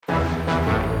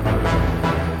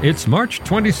It's March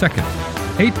 22nd,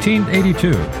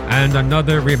 1882, and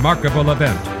another remarkable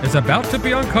event is about to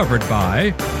be uncovered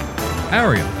by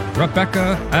Ariel,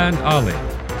 Rebecca, and Ali,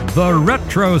 the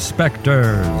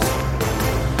Retrospectors.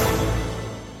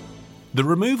 The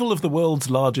removal of the world's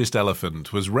largest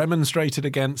elephant was remonstrated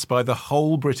against by the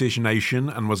whole British nation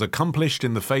and was accomplished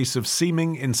in the face of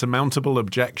seeming insurmountable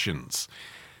objections.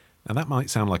 Now, that might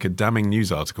sound like a damning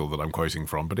news article that I'm quoting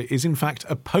from, but it is in fact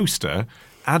a poster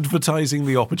advertising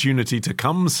the opportunity to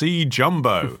come see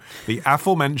Dumbo, the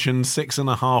aforementioned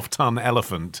 6.5-ton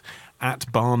elephant,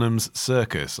 at Barnum's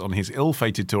Circus on his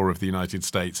ill-fated tour of the United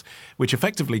States, which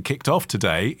effectively kicked off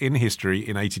today in history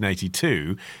in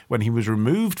 1882 when he was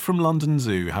removed from London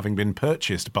Zoo, having been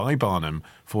purchased by Barnum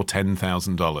for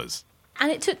 $10,000. And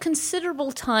it took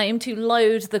considerable time to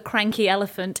load the cranky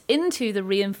elephant into the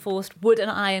reinforced wood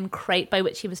and iron crate by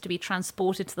which he was to be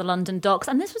transported to the London docks.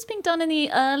 And this was being done in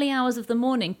the early hours of the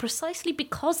morning, precisely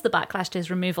because the backlash to his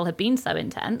removal had been so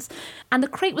intense. And the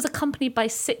crate was accompanied by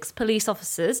 6 police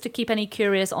officers to keep any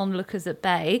curious onlookers at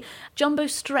bay. Dumbo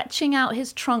stretching out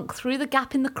his trunk through the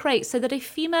gap in the crate so that a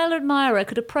female admirer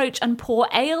could approach and pour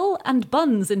ale and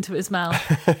buns into his mouth.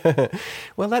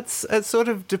 Well, that's a sort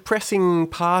of depressing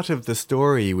part of the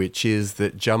story, which is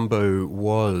that Dumbo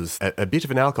was a bit of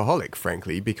an alcoholic,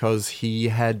 frankly, because he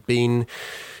had been,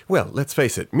 well, let's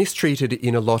face it, mistreated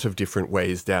in a lot of different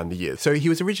ways down the years. So he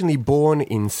was originally born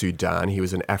in Sudan. He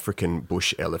was an African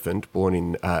bush elephant, born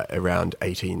in around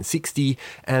 1860.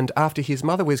 And after his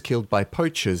mother was killed by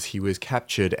poachers, he was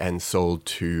captured and sold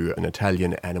to an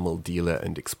Italian animal dealer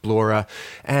and explorer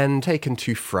and taken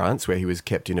to France, where he was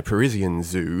kept in a Parisian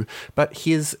zoo. But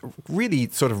his really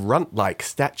sort of runt-like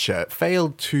stature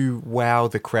failed to wow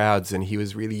the crowds, and he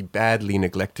was really badly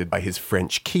neglected by his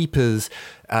French keepers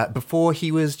before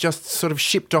he was just sort of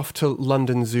shipped off to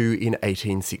London Zoo in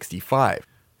 1865.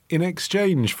 In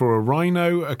exchange for a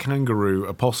rhino, a kangaroo,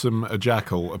 a possum, a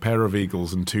jackal, a pair of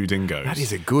eagles and 2 dingoes. That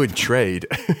is a good trade.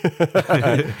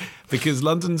 Because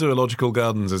London Zoological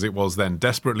Gardens, as it was then,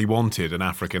 desperately wanted an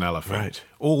African elephant. Right.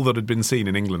 All that had been seen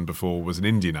in England before was an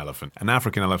Indian elephant, and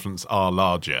African elephants are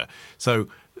larger. So,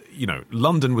 you know,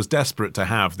 London was desperate to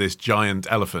have this giant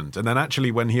elephant. And then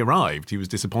actually when he arrived, he was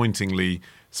disappointingly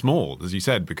small, as you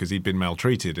said, because he'd been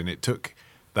maltreated. And it took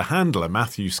the handler,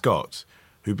 Matthew Scott,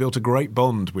 who built a great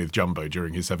bond with Dumbo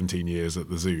during his 17 years at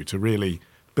the zoo, to really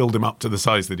build him up to the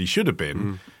size that he should have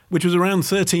been, which was around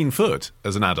 13 foot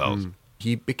as an adult.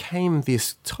 He became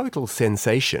this total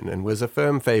sensation and was a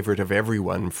firm favourite of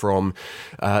everyone from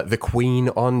the Queen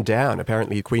on down.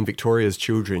 Apparently, Queen Victoria's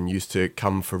children used to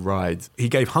come for rides. He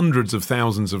gave hundreds of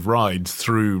thousands of rides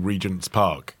through Regent's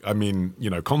Park. I mean, you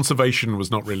know, conservation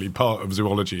was not really part of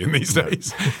zoology in these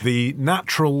days. The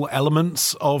natural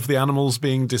elements of the animals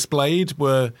being displayed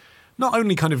were not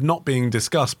only kind of not being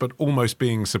discussed, but almost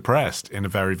being suppressed in a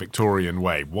very Victorian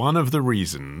way. One of the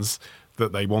reasons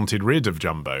that they wanted rid of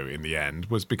Dumbo in the end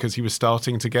was because he was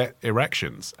starting to get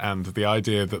erections, and the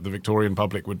idea that the Victorian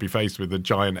public would be faced with a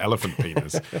giant elephant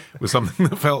penis was something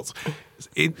that felt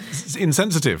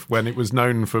insensitive when it was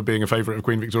known for being a favourite of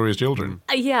Queen Victoria's children.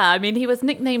 Yeah, I mean, he was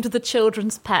nicknamed the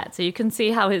children's pet, so you can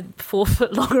see how his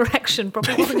 4-foot-long erection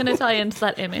probably wasn't going to tie into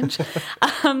that image.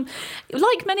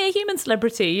 Like many a human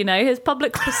celebrity, you know, his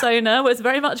public persona was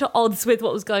very much at odds with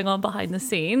what was going on behind the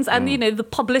scenes, and, you know, the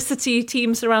publicity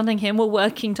team surrounding him were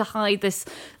working to hide this,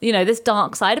 you know, this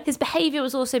dark side. His behaviour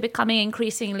was also becoming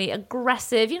increasingly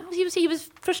aggressive. You know, he was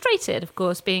frustrated, of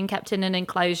course, being kept in an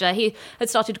enclosure. He had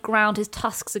started to ground his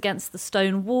tusks against the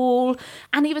stone wall,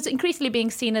 and he was increasingly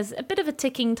being seen as a bit of a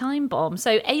ticking time bomb.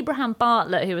 So Abraham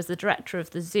Bartlett, who was the director of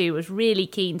the zoo, was really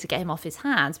keen to get him off his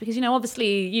hands because, you know,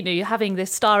 obviously, you know, you're having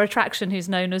this star attraction who's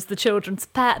known as the children's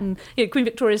pet, and, you know, Queen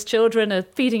Victoria's children are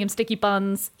feeding him sticky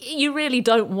buns. You really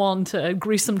don't want a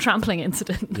gruesome trampling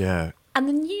incident. Yeah. And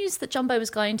the news that Dumbo was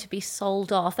going to be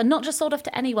sold off, and not just sold off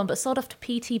to anyone, but sold off to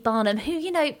P.T. Barnum, who,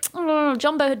 you know,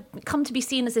 Dumbo had come to be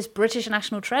seen as this British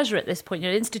national treasure at this point, you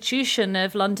know, institution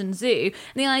of London Zoo.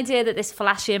 And the idea that this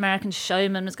flashy American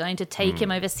showman was going to take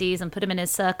him overseas and put him in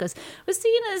his circus was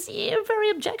seen as very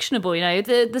objectionable. You know,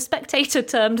 the Spectator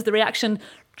termed the reaction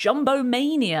Dumbo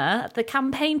mania. The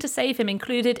campaign to save him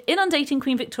included inundating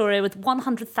Queen Victoria with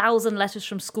 100,000 letters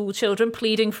from school children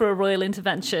pleading for a royal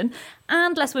intervention,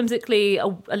 and less whimsically, a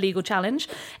legal challenge.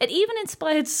 It even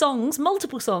inspired songs,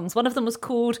 multiple songs. One of them was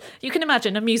called, you can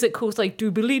imagine, a music called like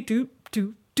doobly doop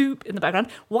doop doop in the background.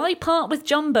 Why part with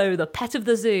Jumbo, the pet of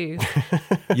the zoo?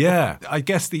 Yeah, I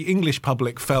guess the English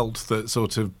public felt that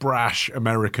sort of brash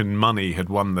American money had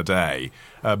won the day.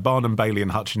 Barnum, Bailey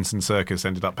and Hutchinson Circus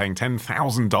ended up paying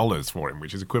 $10,000 for him,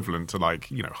 which is equivalent to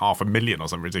 $500,000 or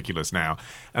something ridiculous now,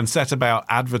 and set about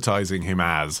advertising him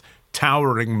as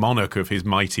towering monarch of his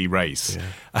mighty race.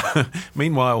 Yeah.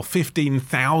 Meanwhile,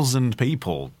 15,000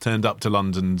 people turned up to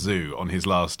London Zoo on his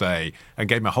last day and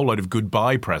gave him a whole load of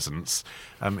goodbye presents,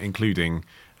 including,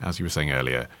 as you were saying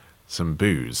earlier, some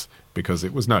booze, because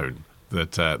it was known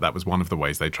that that was one of the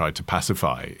ways they tried to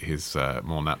pacify his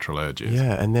more natural urges.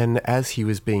 Yeah, and then as he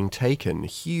was being taken,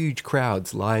 huge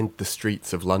crowds lined the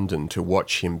streets of London to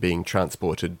watch him being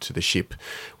transported to the ship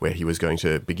where he was going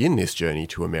to begin this journey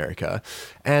to America.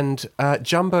 And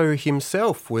Jumbo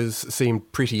himself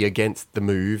seemed pretty against the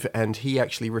move, and he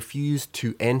actually refused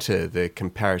to enter the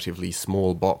comparatively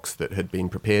small box that had been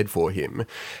prepared for him.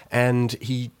 And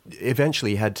he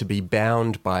eventually had to be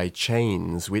bound by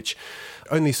chains, which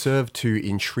only served to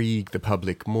intrigue the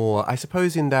public more, I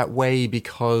suppose, in that way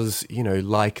because,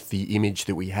 like the image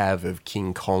that we have of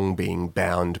King Kong being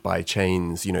bound by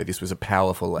chains, this was a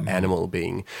powerful animal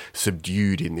being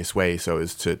subdued in this way so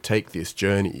as to take this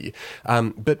journey.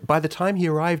 But by the time he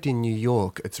arrived in New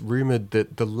York, it's rumoured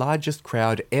that the largest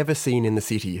crowd ever seen in the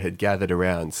city had gathered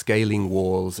around, scaling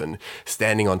walls and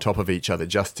standing on top of each other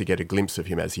just to get a glimpse of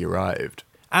him as he arrived.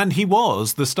 And he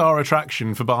was the star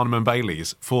attraction for Barnum and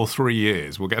Bailey's for 3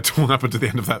 years. We'll get to what happened at the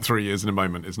end of that 3 years in a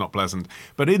moment. It's not pleasant.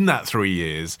 But in that 3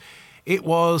 years, it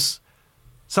was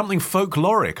something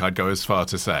folkloric, I'd go as far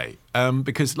to say.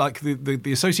 Because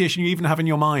the association you even have in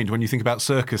your mind when you think about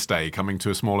Circus Day coming to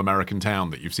a small American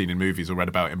town that you've seen in movies or read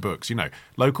about in books,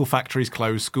 local factories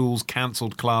closed, schools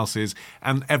cancelled classes,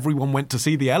 and everyone went to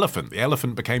see the elephant. The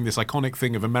elephant became this iconic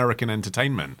thing of American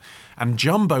entertainment. And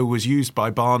Jumbo was used by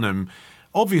Barnum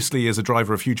obviously as a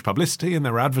driver of huge publicity, and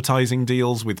there were advertising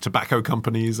deals with tobacco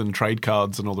companies and trade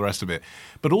cards and all the rest of it,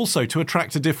 but also to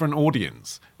attract a different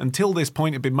audience. Until this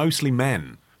point, it had been mostly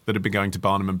men that had been going to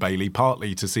Barnum and Bailey,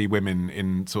 partly to see women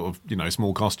in sort of,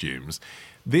 small costumes.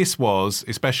 This was,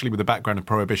 especially with the background of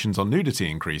prohibitions on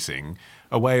nudity increasing,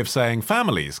 a way of saying,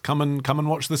 families, come and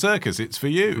watch the circus, it's for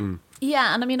you. Mm.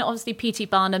 Yeah, and I mean, obviously, P.T.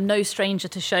 Barnum, no stranger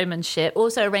to showmanship,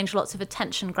 also arranged lots of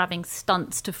attention-grabbing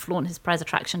stunts to flaunt his prize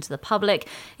attraction to the public,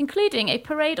 including a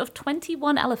parade of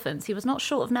 21 elephants. He was not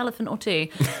short of an elephant or two.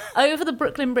 Over the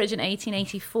Brooklyn Bridge in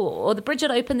 1884. The bridge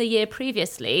had opened the year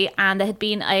previously, and there had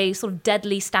been a sort of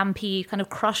deadly stampede kind of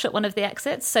crush at one of the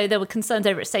exits, so there were concerns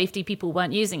over its safety. People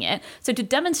weren't using it. So to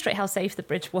demonstrate how safe the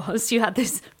bridge was, you had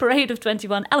this parade of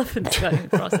 21 elephants going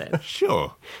across it.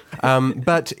 Sure.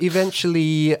 But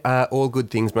eventually, all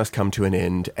good things must come to an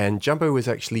end, and Jumbo was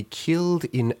actually killed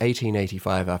in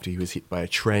 1885 after he was hit by a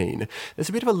train. There's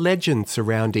a bit of a legend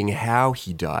surrounding how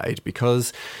he died,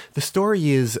 because the story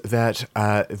is that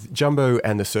Jumbo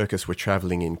and the circus were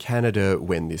travelling in Canada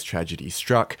when this tragedy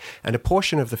struck, and a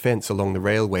portion of the fence along the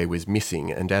railway was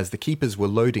missing, and as the keepers were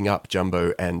loading up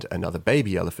Jumbo and another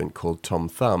baby elephant called Tom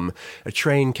Thumb, a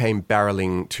train came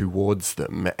barrelling towards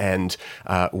them, and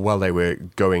while they were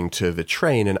going to the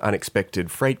train, an unexpected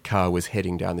freight car was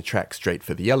heading down the track straight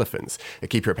for the elephants. A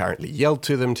keeper apparently yelled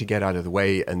to them to get out of the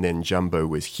way, and then Jumbo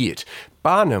was hit.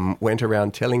 Barnum went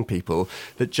around telling people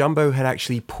that Jumbo had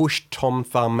actually pushed Tom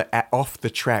Thumb off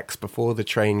the tracks before the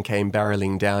train came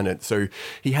barreling down it. So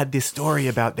he had this story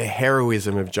about the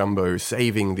heroism of Jumbo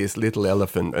saving this little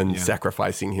elephant and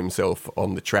sacrificing himself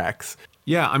on the tracks.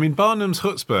 Yeah, I mean, Barnum's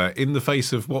chutzpah in the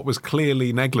face of what was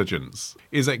clearly negligence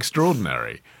is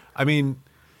extraordinary. I mean,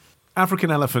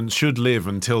 African elephants should live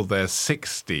until they're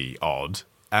 60-odd,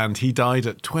 and he died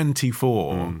at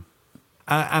 24. Mm.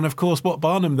 And of course, what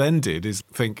Barnum then did is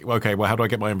think, okay, well, how do I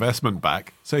get my investment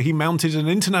back? So he mounted an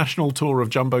international tour of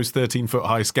Jumbo's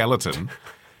 13-foot-high skeleton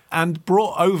and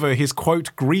brought over his,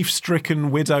 quote, grief-stricken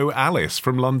widow Alice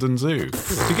from London Zoo.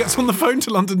 He gets on the phone to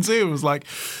London Zoo and was like,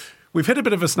 we've hit a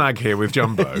bit of a snag here with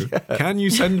Jumbo. Can you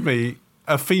send me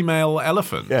a female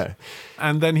elephant? Yeah.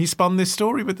 And then he spun this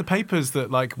story with the papers that,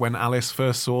 like, when Alice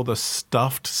first saw the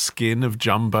stuffed skin of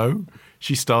Jumbo,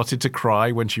 she started to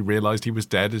cry when she realised he was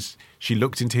dead as she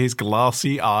looked into his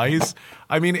glassy eyes.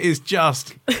 I mean, it is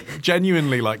just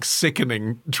genuinely, like,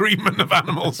 sickening treatment of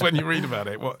animals when you read about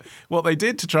it. What they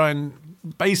did to try and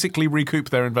basically recoup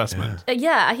their investment.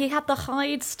 Yeah, he had the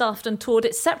hide stuffed and toured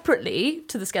it separately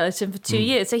to the skeleton for 2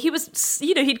 years. So he was,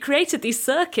 he'd created these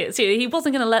circuits. He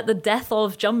wasn't going to let the death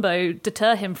of Jumbo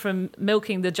deter him from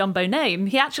milking the Jumbo name.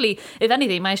 He actually, if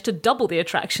anything, managed to double the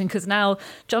attraction because now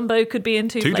Jumbo could be in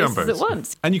two places Jumbos at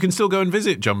once. And you can still go and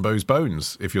visit Jumbo's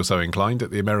bones, if you're so inclined,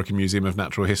 at the American Museum of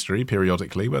Natural History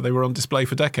periodically, where they were on display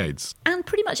for decades. And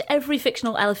pretty much every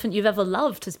fictional elephant you've ever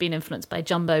loved has been influenced by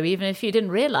Jumbo, even if you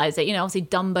didn't realise it. Obviously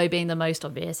Dumbo being the most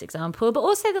obvious example, but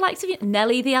also the likes of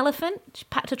Nellie the elephant. She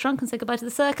packed her trunk and said goodbye to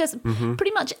the circus.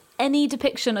 Pretty much any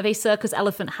depiction of a circus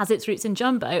elephant has its roots in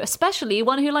Jumbo, especially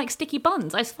one who likes sticky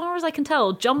buns. As far as I can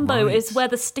tell, Jumbo is where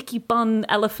the sticky bun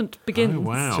elephant begins. Oh,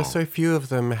 wow. Just so few of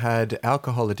them had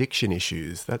alcohol addiction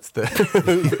issues. That's the,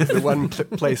 the one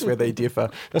place where they differ.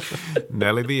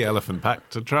 Nellie the elephant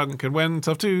packed a trunk and went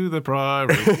off to the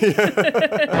priory.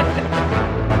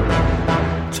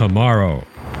 Tomorrow.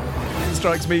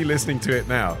 Strikes me listening to it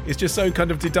now. It's just so kind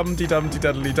of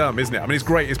de-dum-de-dum-de-duddly-dum, isn't it? I mean, it's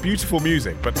great. It's beautiful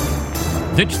music, but...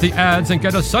 Ditch the ads and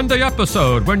get a Sunday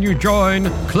episode when you join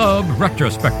Club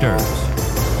Retrospectors.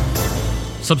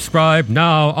 Subscribe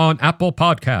now on Apple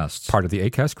Podcasts, Part of the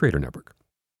Acast Creator Network.